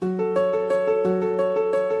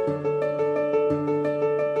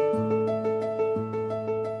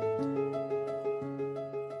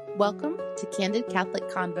Welcome to Candid Catholic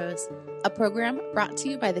Convos, a program brought to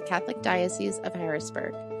you by the Catholic Diocese of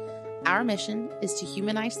Harrisburg. Our mission is to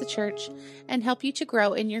humanize the Church and help you to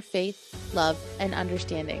grow in your faith, love, and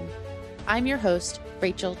understanding. I'm your host,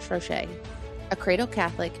 Rachel Trochet, a cradle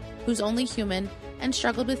Catholic who's only human and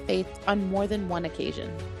struggled with faith on more than one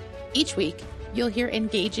occasion. Each week, you'll hear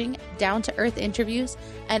engaging, down-to-earth interviews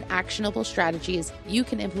and actionable strategies you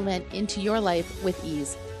can implement into your life with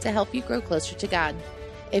ease to help you grow closer to God.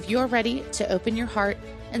 If you're ready to open your heart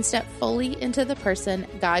and step fully into the person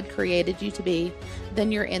God created you to be, then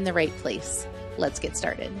you're in the right place. Let's get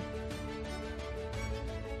started.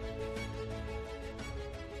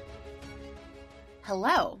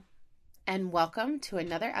 Hello, and welcome to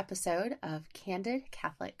another episode of Candid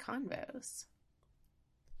Catholic Convos.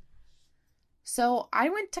 So I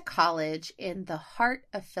went to college in the heart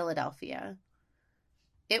of Philadelphia.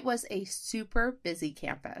 It was a super busy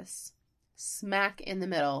campus, smack in the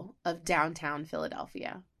middle of downtown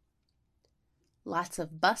Philadelphia. Lots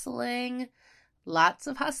of bustling, lots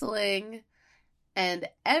of hustling, and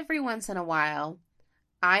every once in a while,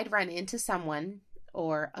 I'd run into someone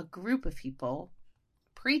or a group of people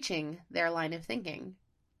preaching their line of thinking.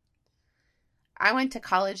 I went to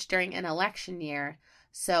college during an election year,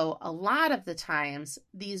 so a lot of the times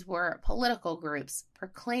these were political groups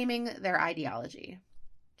proclaiming their ideology.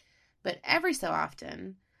 But every so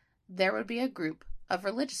often, there would be a group of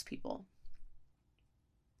religious people.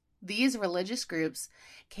 These religious groups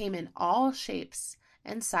came in all shapes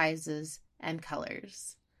and sizes and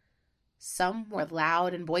colors. Some were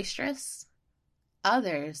loud and boisterous.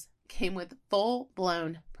 Others came with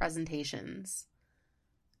full-blown presentations.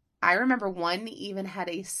 I remember one even had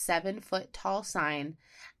a 7-foot-tall sign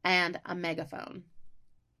and a megaphone.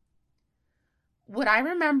 What I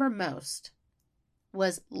remember most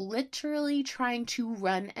was literally trying to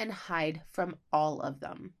run and hide from all of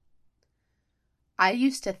them. I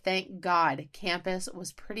used to thank God campus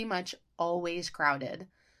was pretty much always crowded,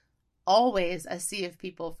 always a sea of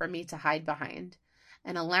people for me to hide behind,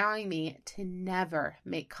 and allowing me to never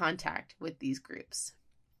make contact with these groups.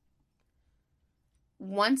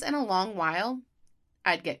 Once in a long while,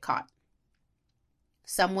 I'd get caught.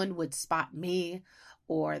 Someone would spot me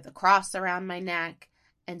or the cross around my neck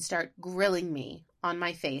and start grilling me on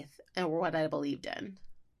my faith and what I believed in.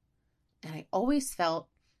 And I always felt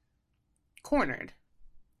cornered.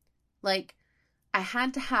 Like I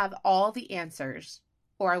had to have all the answers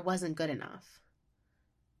or I wasn't good enough.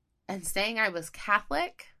 And saying I was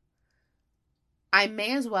Catholic, I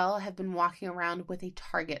may as well have been walking around with a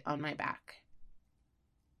target on my back.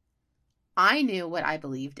 I knew what I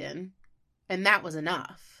believed in, and that was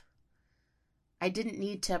enough. I didn't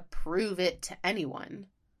need to prove it to anyone.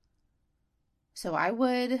 So I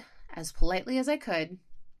would, as politely as I could,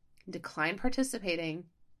 decline participating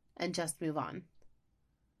and just move on.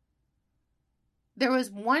 There was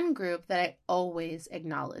one group that I always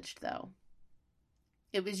acknowledged, though.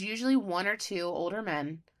 It was usually one or two older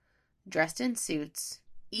men, dressed in suits,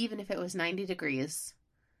 even if it was 90 degrees,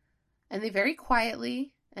 and they very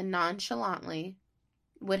quietly and nonchalantly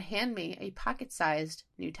would hand me a pocket-sized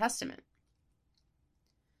New Testament.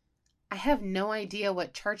 I have no idea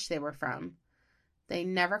what church they were from. They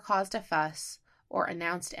never caused a fuss or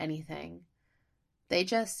announced anything. They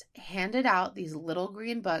just handed out these little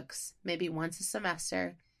green books maybe once a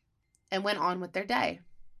semester and went on with their day.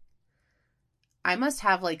 I must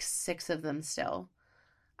have like 6 of them still.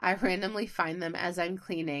 I randomly find them as I'm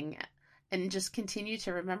cleaning and just continue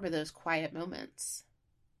to remember those quiet moments.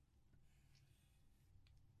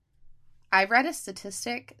 I read a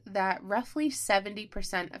statistic that roughly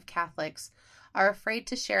 70% of Catholics are afraid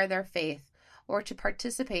to share their faith or to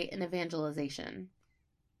participate in evangelization.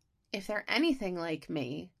 If they're anything like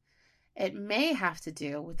me, it may have to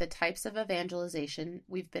do with the types of evangelization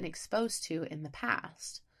we've been exposed to in the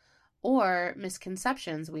past, or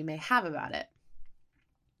misconceptions we may have about it.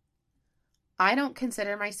 I don't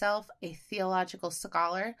consider myself a theological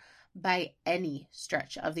scholar by any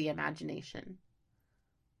stretch of the imagination.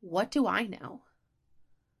 What do I know?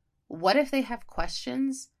 What if they have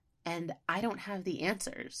questions and I don't have the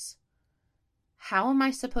answers? How am I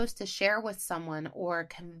supposed to share with someone or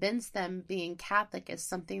convince them being Catholic is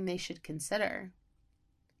something they should consider?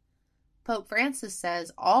 Pope Francis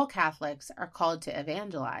says all Catholics are called to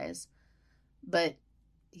evangelize, but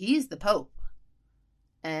he's the Pope,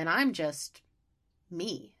 and I'm just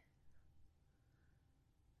me.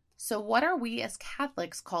 So what are we as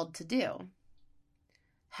Catholics called to do?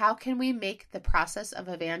 How can we make the process of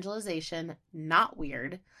evangelization not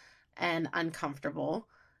weird and uncomfortable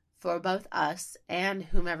for both us and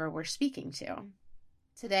whomever we're speaking to?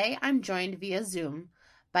 Today, I'm joined via Zoom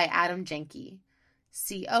by Adam Janke,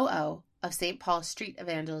 COO of St. Paul Street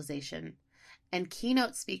Evangelization, and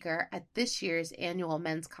keynote speaker at this year's annual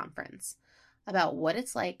men's conference, about what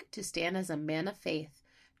it's like to stand as a man of faith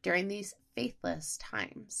during these faithless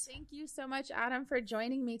times. Thank you so much, Adam, for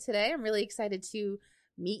joining me today. I'm really excited to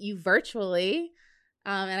meet you virtually.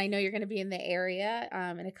 And I know you're going to be in the area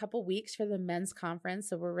in a couple weeks for the men's conference,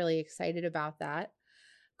 so we're really excited about that.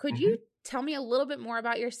 Could you tell me a little bit more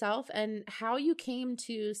about yourself and how you came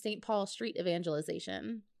to St. Paul Street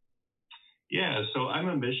Evangelization? Yeah, so I'm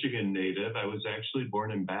a Michigan native. I was actually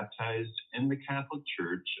born and baptized in the Catholic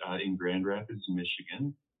Church in Grand Rapids,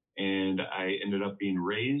 Michigan. And I ended up being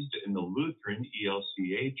raised in the Lutheran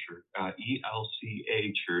ELCA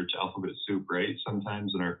church, alphabet soup, right?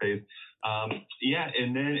 Sometimes in our faith.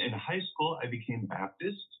 And then in high school, I became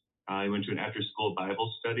Baptist. I went to an after-school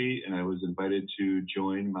Bible study, and I was invited to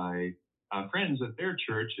join my friends at their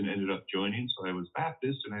church and ended up joining. So I was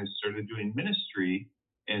Baptist, and I started doing ministry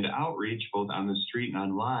and outreach both on the street and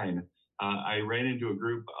online. I ran into a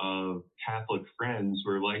group of Catholic friends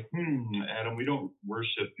who were like, Adam, we don't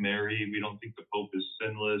worship Mary. We don't think the Pope is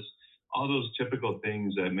sinless. All those typical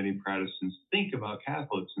things that many Protestants think about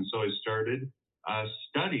Catholics. And so I started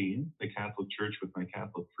studying the Catholic Church with my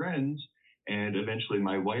Catholic friends. And eventually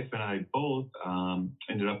my wife and I both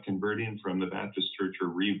ended up converting from the Baptist Church, or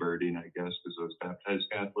reverting, I guess, because I was baptized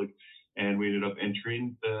Catholic. And we ended up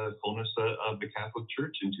entering the fullness of the Catholic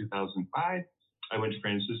Church in 2005. I went to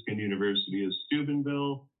Franciscan University of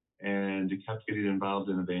Steubenville and kept getting involved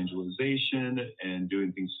in evangelization and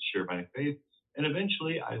doing things to share my faith. And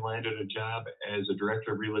eventually I landed a job as a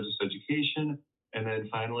director of religious education. And then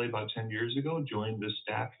finally, about 10 years ago, joined the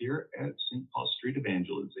staff here at St. Paul Street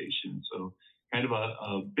Evangelization. So kind of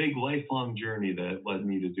a big lifelong journey that led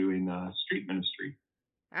me to doing street ministry.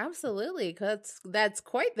 Absolutely. That's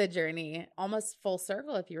quite the journey, almost full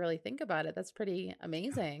circle if you really think about it. That's pretty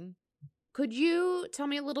amazing. Could you tell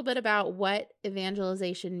me a little bit about what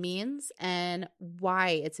evangelization means and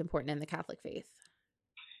why it's important in the Catholic faith?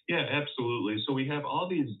 Yeah, absolutely. So we have all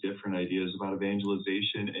these different ideas about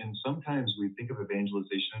evangelization, and sometimes we think of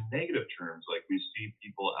evangelization in negative terms, like we see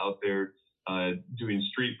people out there doing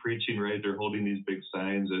street preaching, right? They're holding these big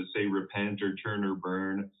signs that say repent or turn or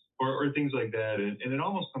burn, or things like that. And it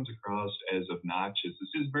almost comes across as obnoxious.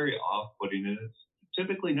 This is very off-putting, and it's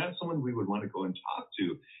typically not someone we would want to go and talk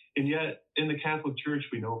to. And yet, in the Catholic Church,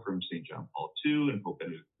 we know from St. John Paul II and Pope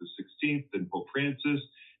Benedict XVI and Pope Francis,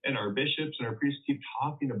 and our bishops and our priests keep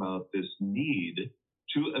talking about this need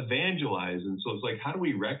to evangelize. And so it's like, how do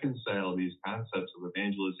we reconcile these concepts of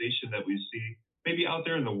evangelization that we see maybe out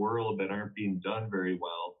there in the world that aren't being done very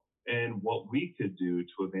well, and what we could do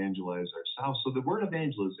to evangelize ourselves? So the word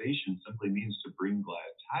evangelization simply means to bring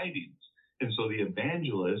glad tidings. And so the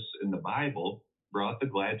evangelists in the Bible brought the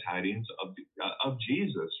glad tidings of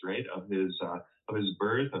Jesus, right? Of his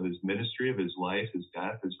birth, of his ministry, of his life, his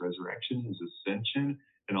death, his resurrection, his ascension.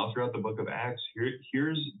 And all throughout the book of Acts,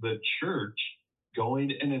 here's the church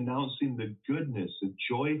going and announcing the goodness, the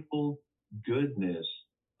joyful goodness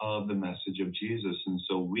of the message of Jesus. And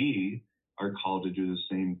so we are called to do the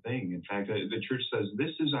same thing. In fact, the church says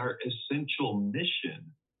this is our essential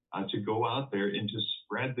mission, to go out there and to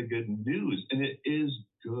spread the good news. And it is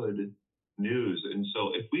good news. And so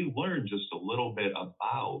if we learn just a little bit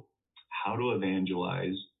about how to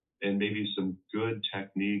evangelize, and maybe some good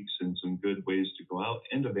techniques and some good ways to go out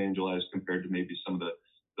and evangelize compared to maybe some of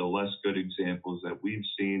the less good examples that we've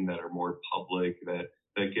seen that are more public, that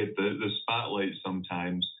get the spotlight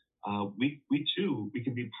sometimes, we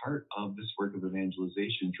can be part of this work of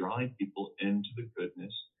evangelization, drawing people into the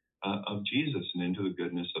goodness of Jesus and into the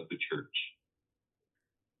goodness of the church.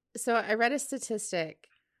 So I read a statistic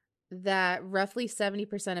that roughly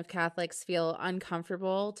 70% of Catholics feel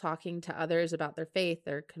uncomfortable talking to others about their faith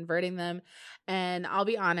or converting them. And I'll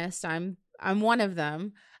be honest, I'm one of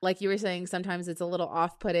them. Like you were saying, sometimes it's a little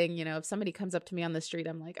off-putting. You know, if somebody comes up to me on the street,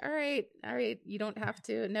 I'm like, all right, you don't have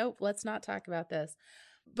to. Nope, let's not talk about this.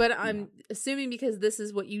 But I'm assuming because this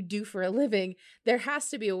is what you do for a living, there has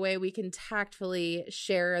to be a way we can tactfully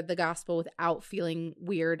share the gospel without feeling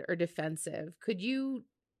weird or defensive. Could you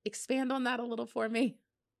expand on that a little for me?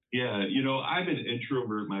 Yeah, I'm an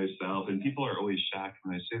introvert myself, and people are always shocked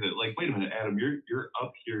when I say that. Like, wait a minute, Adam, you're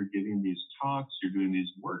up here giving these talks, you're doing these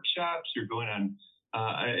workshops, you're going on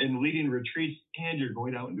and leading retreats, and you're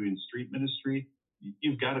going out and doing street ministry.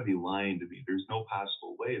 You've got to be lying to me. There's no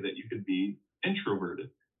possible way that you could be introverted.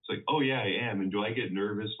 It's like, oh yeah, I am. And do I get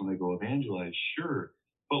nervous when I go evangelize? Sure.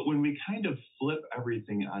 But when we kind of flip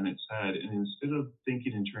everything on its head, and instead of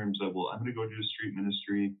thinking in terms of, well, I'm going to go do street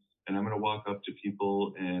ministry, and I'm going to walk up to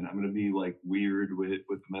people and I'm going to be like weird with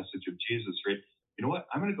the message of Jesus, right? You know what?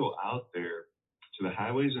 I'm going to go out there to the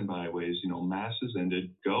highways and byways, mass is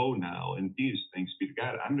ended, go now in peace, thanks be to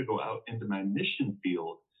God. I'm going to go out into my mission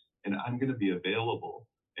field and I'm going to be available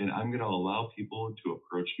and I'm going to allow people to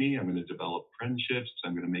approach me. I'm going to develop friendships.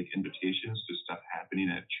 I'm going to make invitations to stuff happening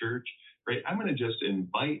at church, right? I'm going to just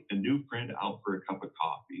invite a new friend out for a cup of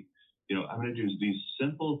coffee. I'm going to do these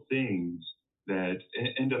simple things that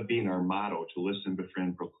end up being our motto: to listen,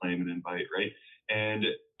 befriend, proclaim, and invite, right? And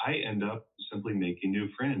I end up simply making new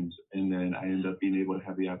friends. And then I end up being able to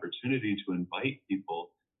have the opportunity to invite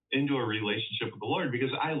people into a relationship with the Lord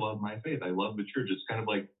because I love my faith. I love the church. It's kind of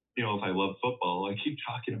like, if I love football, I keep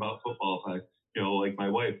talking about football. If I, like my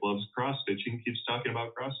wife loves cross stitching, keeps talking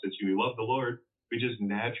about cross stitching. We love the Lord. We just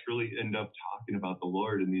naturally end up talking about the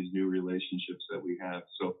Lord in these new relationships that we have.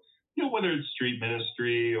 So, whether it's street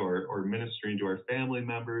ministry or ministering to our family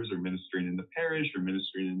members or ministering in the parish or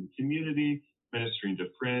ministering in the community, ministering to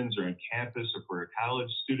friends or on campus or for a college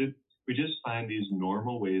student, we just find these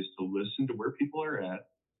normal ways to listen to where people are at,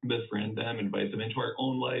 befriend them, invite them into our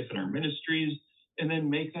own life and our ministries, and then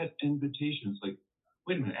make that invitation. It's like,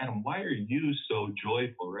 wait a minute, Adam, why are you so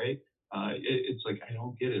joyful, right? It's like, I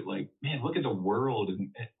don't get it. Like, man, look at the world and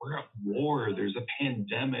we're at war. There's a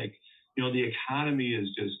pandemic. The economy is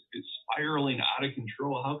it's spiraling out of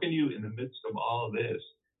control. How can you, in the midst of all of this,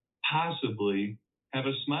 possibly have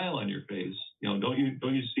a smile on your face? Don't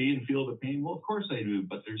you see and feel the pain? Well, of course I do,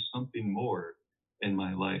 but there's something more in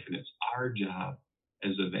my life, and it's our job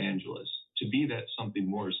as evangelists to be that something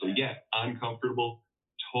more. So yeah, uncomfortable,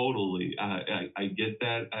 totally. I get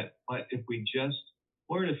that. But if we just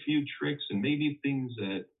learn a few tricks and maybe things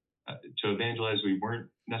that to evangelize we weren't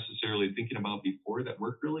necessarily thinking about before that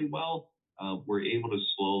work really well, we're able to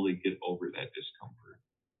slowly get over that discomfort.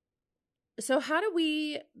 So how do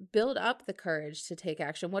we build up the courage to take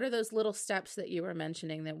action? What are those little steps that you were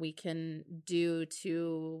mentioning that we can do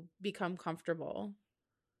to become comfortable?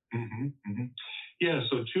 Yeah,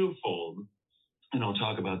 so twofold, and I'll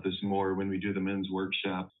talk about this more when we do the men's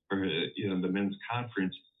workshop or the men's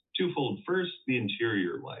conference. Twofold. First, the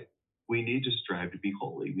interior life. We need to strive to be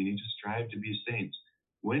holy. We need to strive to be saints.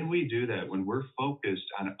 When we do that, when we're focused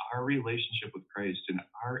on our relationship with Christ and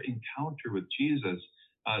our encounter with Jesus,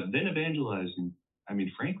 then evangelizing,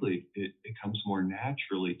 frankly, it comes more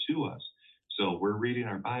naturally to us. So we're reading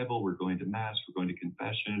our Bible, we're going to Mass, we're going to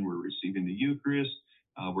confession, we're receiving the Eucharist.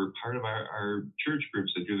 We're part of our church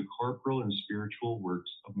groups that do the corporal and spiritual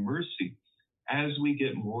works of mercy. As we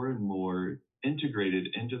get more and more integrated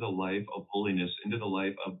into the life of holiness, into the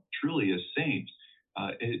life of truly a saint,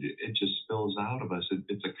 it just spills out of us.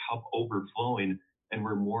 It's a cup overflowing, and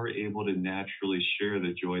we're more able to naturally share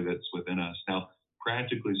the joy that's within us. Now,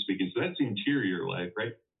 practically speaking, so that's the interior life,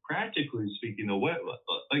 right? Practically speaking,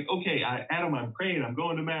 okay, Adam, I'm praying, I'm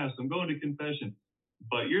going to Mass, I'm going to confession,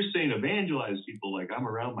 but you're saying evangelize people. Like, I'm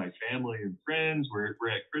around my family and friends, we're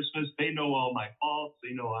at Christmas, they know all my faults,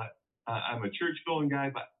 they know I'm a church-going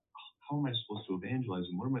guy, but how am I supposed to evangelize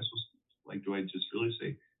them? What am I supposed to, do I just really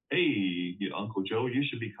say, hey, Uncle Joe, you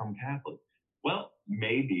should become Catholic? Well,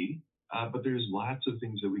 maybe, but there's lots of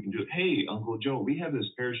things that we can do. Hey, Uncle Joe, we have this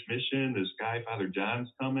parish mission, this guy, Father John's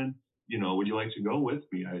coming, would you like to go with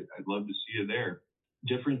me? I'd love to see you there.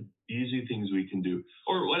 Different easy things we can do.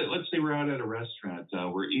 Or let's say we're out at a restaurant,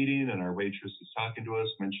 we're eating and our waitress is talking to us,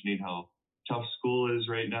 mentioning how tough school is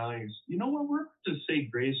right now. And you know what, we're to say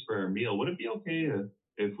grace for our meal. Would it be okay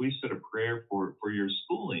if we said a prayer for your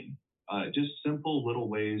schooling? Just simple little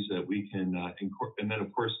ways that we can and then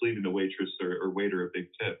of course leaving the waitress or waiter a big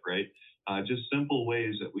tip, right? Just simple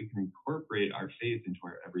ways that we can incorporate our faith into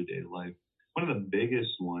our everyday life. One of the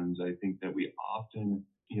biggest ones I think that we often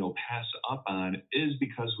pass up on is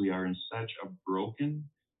because we are in such a broken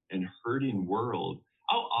and hurting world.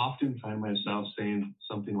 I'll often find myself saying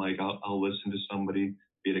something like, I'll listen to somebody,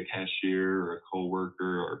 be it a cashier or a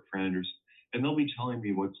coworker or a friend, and they'll be telling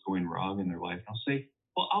me what's going wrong in their life. And I'll say,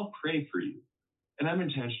 well, I'll pray for you. And I'm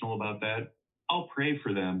intentional about that. I'll pray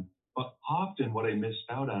for them. But often what I missed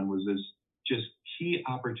out on was this just key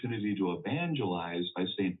opportunity to evangelize by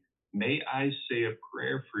saying, may I say a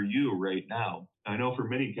prayer for you right now? I know for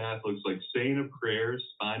many Catholics, like saying a prayer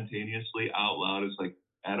spontaneously out loud is like,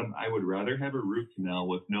 Adam, I would rather have a root canal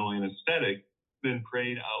with no anesthetic than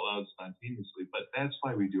praying out loud spontaneously. But that's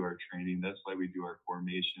why we do our training. That's why we do our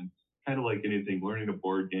formation. Kind of like anything, learning a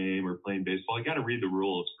board game or playing baseball, I got to read the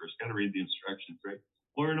rules first, got to read the instructions, right?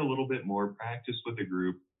 Learn a little bit more, practice with a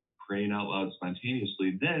group, praying out loud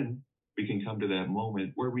spontaneously. Then we can come to that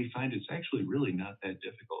moment where we find it's actually really not that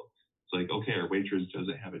difficult. It's like, okay, our waitress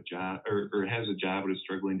doesn't have a job or has a job but is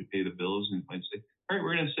struggling to pay the bills, and might say, all right,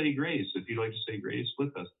 we're going to say grace. If you'd like to say grace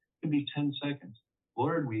with us, it can be 10 seconds.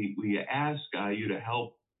 Lord, we ask you to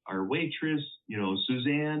help our waitress,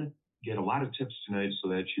 Suzanne, get a lot of tips tonight so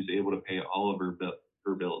that she's able to pay all of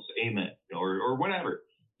her bills. Amen. Or whatever.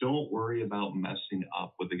 Don't worry about messing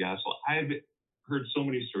up with the gospel. I've heard so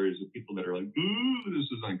many stories of people that are like, ooh, this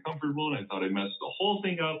is uncomfortable, and I thought I messed the whole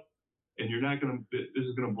thing up. And this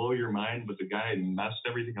is going to blow your mind, but the guy I messed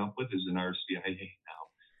everything up with is in our CIA now.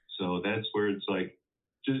 So that's where it's like,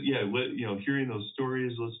 hearing those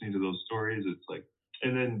stories, listening to those stories, it's like,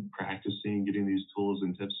 and then practicing, getting these tools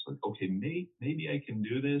and tips, like, okay, maybe I can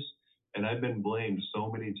do this. And I've been blamed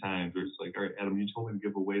so many times where it's like, all right, Adam, you told me to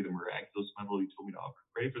give away the miraculous medal. You told me to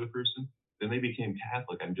pray for the person. Then they became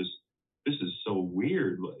Catholic. This is so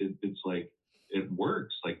weird. It's like, it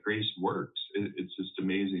works, like grace works. It's just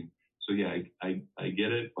amazing. So yeah, I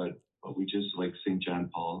get it, but we just, like St. John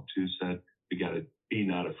Paul II said, we got to be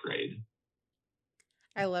not afraid.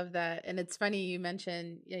 I love that. And it's funny you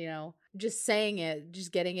mentioned, just saying it,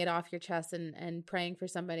 just getting it off your chest and praying for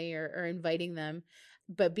somebody or inviting them,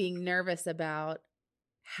 but being nervous about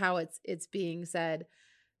how it's being said.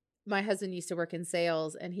 My husband used to work in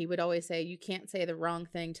sales, and he would always say, you can't say the wrong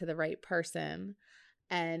thing to the right person.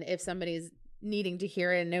 And if somebody's needing to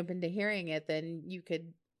hear it and open to hearing it, then you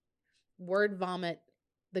could word vomit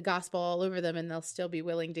the gospel all over them and they'll still be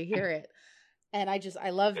willing to hear it. And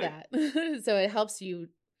I love that. So it helps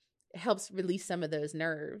release some of those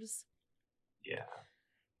nerves. Yeah.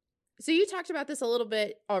 So you talked about this a little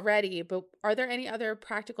bit already, but are there any other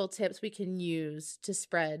practical tips we can use to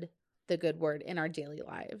spread the good word in our daily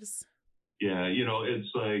lives? Yeah, it's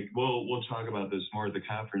like, we'll talk about this more at the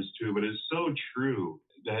conference too, but it's so true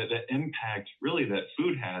that the impact really that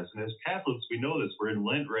food has. And as Catholics, we know this. We're in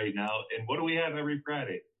Lent right now. And what do we have every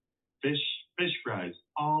Friday? Fish fries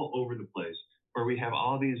all over the place, where we have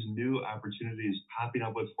all these new opportunities popping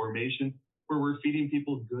up with formation, where we're feeding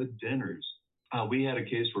people good dinners. We had a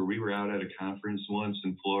case where we were out at a conference once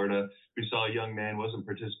in Florida. We saw a young man wasn't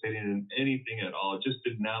participating in anything at all, just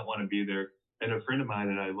did not want to be there. And a friend of mine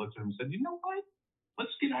and I looked at him and said, you know what?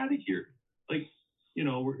 Let's get out of here. Like,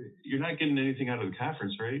 you're not getting anything out of the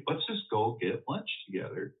conference, right? Let's just go get lunch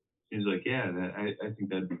together. He's like, yeah, I think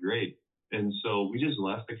that'd be great. And so we just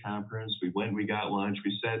left the conference. We went, we got lunch.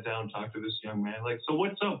 We sat down, talked to this young man, like, so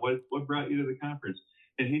what's up? What brought you to the conference?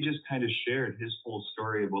 And he just kind of shared his whole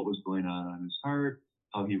story of what was going on his heart,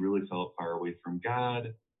 how he really felt far away from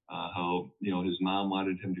God, how, his mom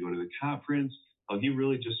wanted him to go to the conference, how he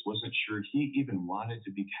really just wasn't sure he even wanted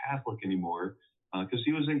to be Catholic anymore, because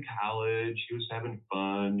he was in college, he was having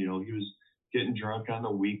fun, he was getting drunk on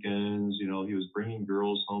the weekends, he was bringing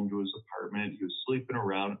girls home to his apartment, he was sleeping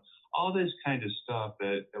around, all this kind of stuff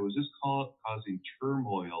that was just causing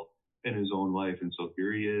turmoil in his own life. And so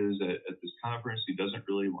here he is at this conference he doesn't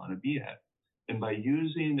really want to be at. And by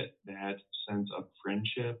using that sense of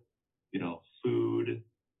friendship, food,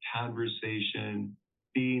 conversation,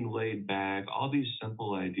 being laid back, all these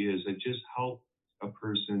simple ideas that just help a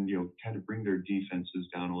person, kind of bring their defenses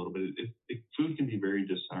down a little bit. Food can be very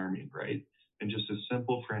disarming, right? And just a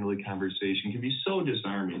simple, friendly conversation can be so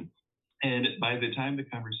disarming. And by the time the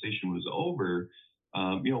conversation was over,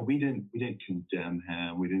 we didn't condemn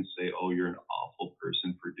him. We didn't say, oh, you're an awful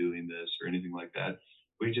person for doing this or anything like that.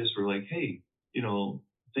 We just were like, hey,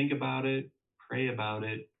 think about it, pray about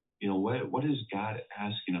it. What is God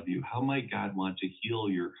asking of you? How might God want to heal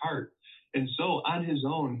your heart? And so on his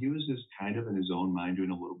own, he was just kind of in his own mind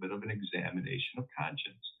doing a little bit of an examination of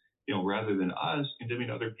conscience. Rather than us condemning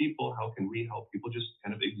other people, how can we help people just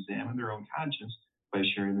kind of examine their own conscience by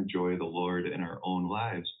sharing the joy of the Lord in our own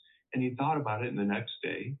lives? And he thought about it, and the next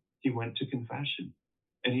day he went to confession.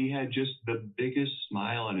 And he had just the biggest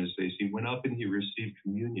smile on his face. He went up and he received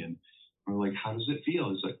communion. We're like, how does it feel?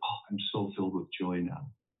 He's like, oh, I'm so filled with joy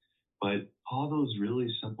now. But all those really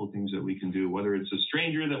simple things that we can do, whether it's a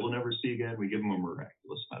stranger that we'll never see again, we give them a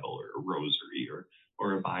miraculous medal or a rosary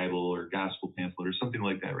or a Bible or gospel pamphlet or something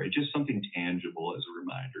like that, right? Just something tangible as a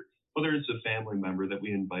reminder. Whether it's a family member that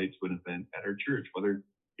we invite to an event at our church, whether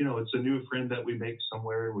it's a new friend that we make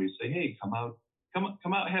somewhere and we say, hey, come out,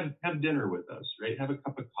 have dinner with us, right? Have a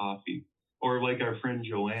cup of coffee. Or like our friend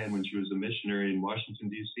Joanne, when she was a missionary in Washington,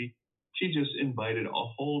 D.C., she just invited a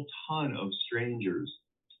whole ton of strangers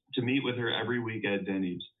to meet with her every week at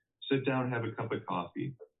Denny's, sit down, have a cup of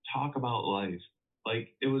coffee, talk about life. Like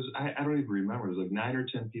it was, I don't even remember, it was like 9 or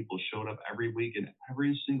 10 people showed up every week, and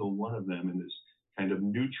every single one of them in this kind of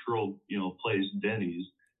neutral, place, Denny's,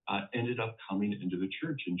 ended up coming into the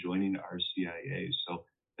church and joining our CIA. So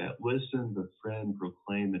that listen, befriend,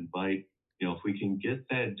 proclaim, invite, if we can get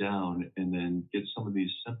that down and then get some of these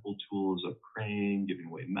simple tools of praying, giving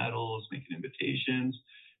away medals, making invitations,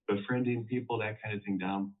 befriending people, that kind of thing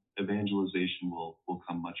down, evangelization will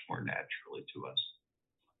come much more naturally to us.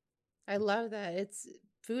 I love that.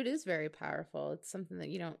 Food is very powerful. It's something that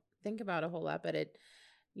you don't think about a whole lot, but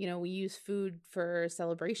we use food for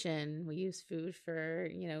celebration. We use food for,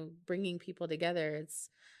 bringing people together.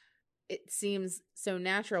 It seems so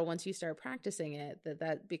natural once you start practicing it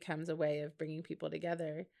that becomes a way of bringing people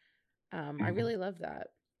together. I really love that.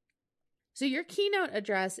 So your keynote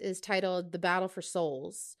address is titled The Battle for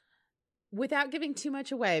Souls. Without giving too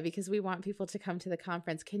much away, because we want people to come to the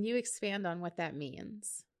conference, can you expand on what that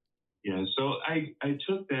means? Yeah, so I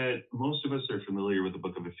took that. Most of us are familiar with the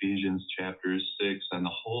book of Ephesians, chapter 6, on the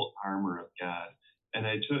whole armor of God. And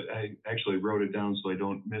I actually wrote it down so I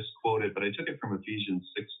don't misquote it, but I took it from Ephesians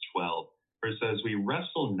 6:12, where it says, "We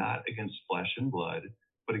wrestle not against flesh and blood,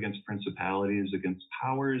 but against principalities, against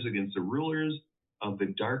powers, against the rulers of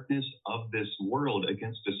the darkness of this world,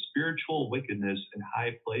 against the spiritual wickedness in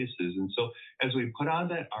high places." And so as we put on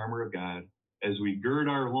that armor of God, as we gird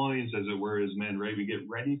our loins, as it were, as men, right, we get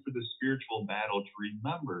ready for the spiritual battle, to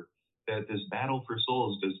remember that this battle for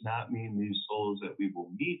souls does not mean these souls that we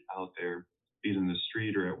will meet out there, be it in the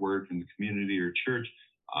street or at work, in the community or church,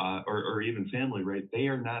 or even family, right? They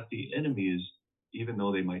are not the enemies, even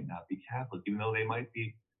though they might not be Catholic, even though they might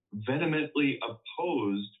be vehemently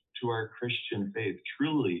opposed to our Christian faith.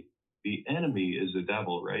 Truly, the enemy is the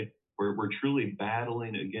devil, right? We're truly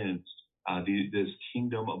battling against this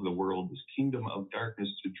kingdom of the world, this kingdom of darkness,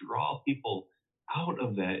 to draw people out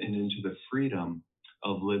of that and into the freedom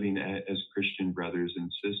of living as Christian brothers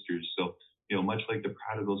and sisters. So, much like the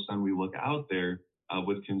prodigal son, we look out there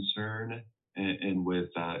with concern and with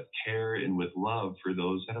care and with love for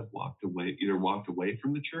those that have either walked away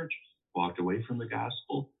from the church, walked away from the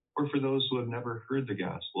gospel, or for those who have never heard the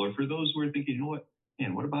gospel, or for those who are thinking, what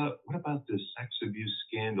about this sex abuse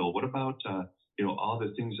scandal? What about all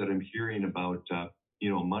the things that I'm hearing about,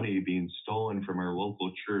 money being stolen from our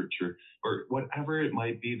local church, or whatever it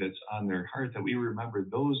might be that's on their heart, that we remember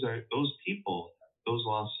those people, those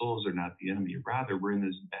lost souls are not the enemy. Rather, we're in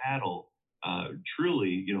this battle,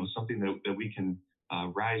 truly, something that we can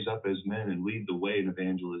rise up as men and lead the way in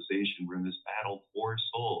evangelization. We're in this battle for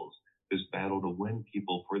souls, this battle to win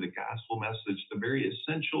people for the gospel message, the very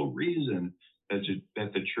essential reason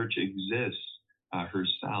that the church exists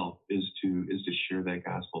herself is to share that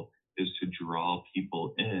gospel, is to draw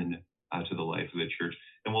people in to the life of the church.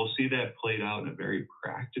 And we'll see that played out in a very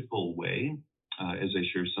practical way as I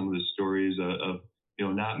share some of the stories of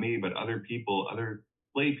not me, but other people, other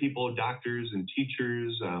lay people, doctors and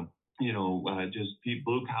teachers, just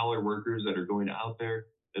blue collar workers that are going out there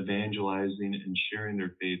evangelizing and sharing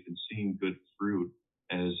their faith and seeing good fruit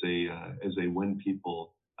as they win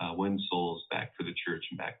people, win souls back for the church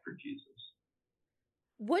and back for Jesus.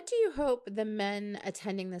 What do you hope the men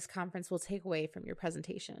attending this conference will take away from your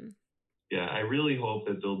presentation? Yeah, I really hope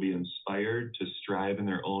that they'll be inspired to strive in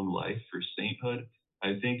their own life for sainthood.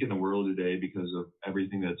 I think in the world today, because of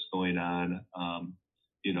everything that's going on,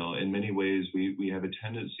 in many ways, we have a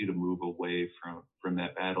tendency to move away from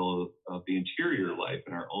that battle of the interior life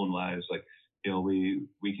in our own lives. Like,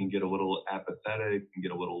 we can get a little apathetic and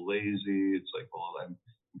get a little lazy. It's like, well, I'm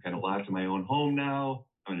kind of locked in my own home now.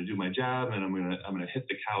 I'm going to do my job, and I'm going to hit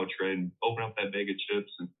the couch, right, and open up that bag of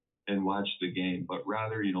chips and watch the game. But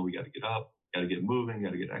rather, we got to get up, got to get moving,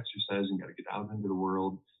 got to get exercising, got to get out into the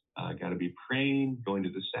world, got to be praying, going to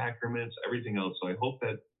the sacraments, everything else. So I hope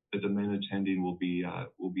that the men attending will be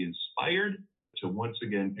inspired to once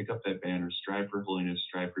again pick up that banner, strive for holiness,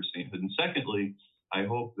 strive for sainthood. And secondly, I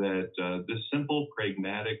hope that the simple,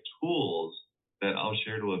 pragmatic tools that I'll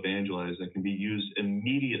share to evangelize that can be used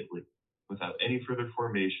immediately, without any further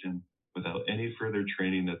formation, without any further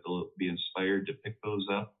training, that they'll be inspired to pick those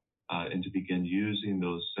up and to begin using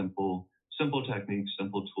those simple techniques,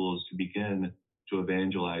 simple tools to begin to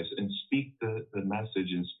evangelize and speak the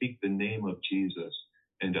message and speak the name of Jesus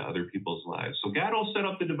into other people's lives. So God will set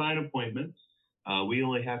up the divine appointments. We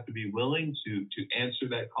only have to be willing to answer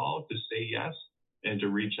that call, to say yes, and to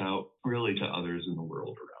reach out really to others in the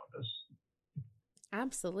world around us.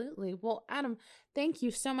 Absolutely. Well, Adam, thank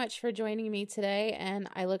you so much for joining me today, and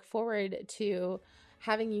I look forward to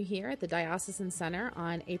having you here at the Diocesan Center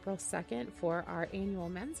on April 2nd for our annual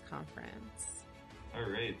men's conference. All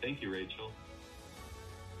right. Thank you, Rachel.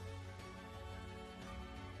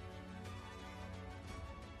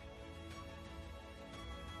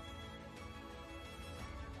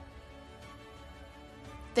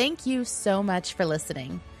 Thank you so much for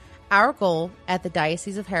listening. Our goal at the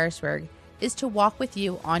Diocese of Harrisburg is to walk with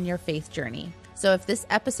you on your faith journey. So if this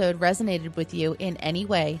episode resonated with you in any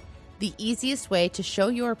way, the easiest way to show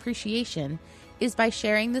your appreciation is by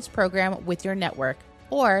sharing this program with your network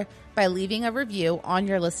or by leaving a review on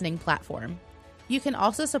your listening platform. You can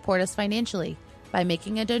also support us financially by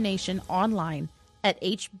making a donation online at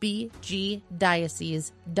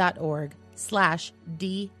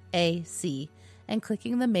hbgdiocese.org/DAC and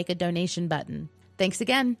clicking the Make a Donation button. Thanks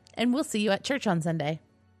again, and we'll see you at church on Sunday.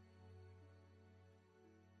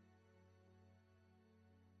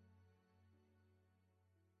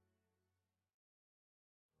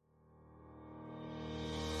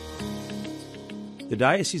 The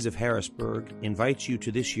Diocese of Harrisburg invites you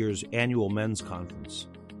to this year's annual men's conference,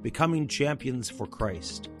 Becoming Champions for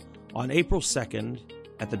Christ, on April 2nd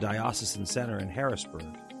at the Diocesan Center in Harrisburg.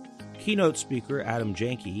 Keynote speaker Adam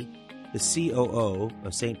Janke, the COO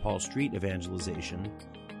of St. Paul Street Evangelization,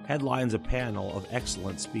 headlines a panel of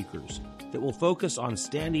excellent speakers that will focus on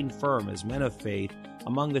standing firm as men of faith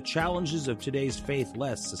among the challenges of today's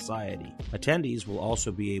faithless society. Attendees will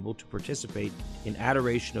also be able to participate in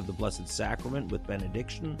adoration of the Blessed Sacrament with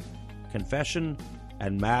benediction, confession,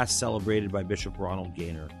 and Mass celebrated by Bishop Ronald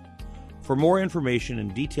Gaynor. For more information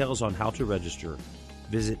and details on how to register,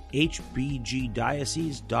 visit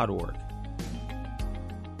hbgdiocese.org.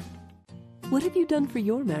 What have you done for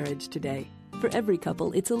your marriage today? For every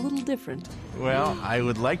couple, it's a little different. Well, I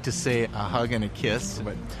would like to say a hug and a kiss,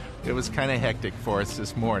 but it was kind of hectic for us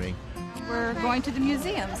this morning. We're going to the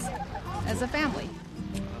museums as a family.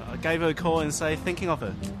 I gave her a call and say thinking of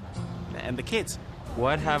her and the kids.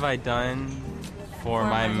 What have I done for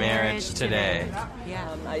my marriage today?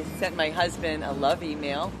 I sent my husband a love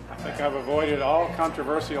email. I think I've avoided all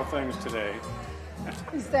controversial things today.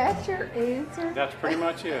 Is that your answer? That's pretty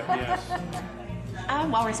much it, yes.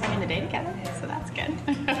 While we're spending the day together, so that's good.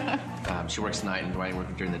 She works night and Dwayne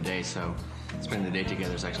working during the day, so spending the day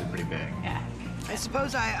together is actually pretty big. Yeah. I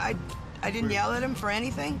suppose I didn't yell at him for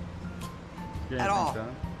anything? At all.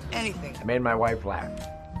 Anything. I made my wife laugh.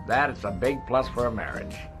 That is a big plus for a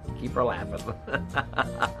marriage. Keep her laughing.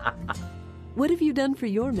 What have you done for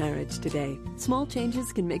your marriage today? Small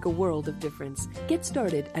changes can make a world of difference. Get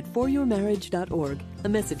started at foryourmarriage.org. A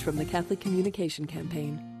message from the Catholic Communication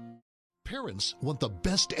Campaign. Parents want the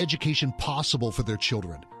best education possible for their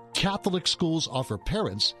children. Catholic schools offer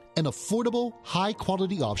parents an affordable,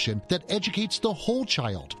 high-quality option that educates the whole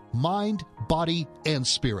child, mind, body, and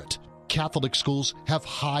spirit. Catholic schools have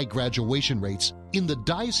high graduation rates. In the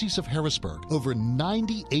Diocese of Harrisburg, over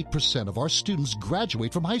 98% of our students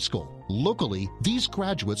graduate from high school. Locally, these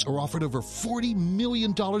graduates are offered over $40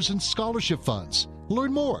 million in scholarship funds.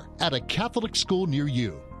 Learn more at a Catholic school near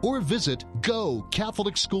you or visit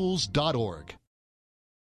gocatholicschools.org.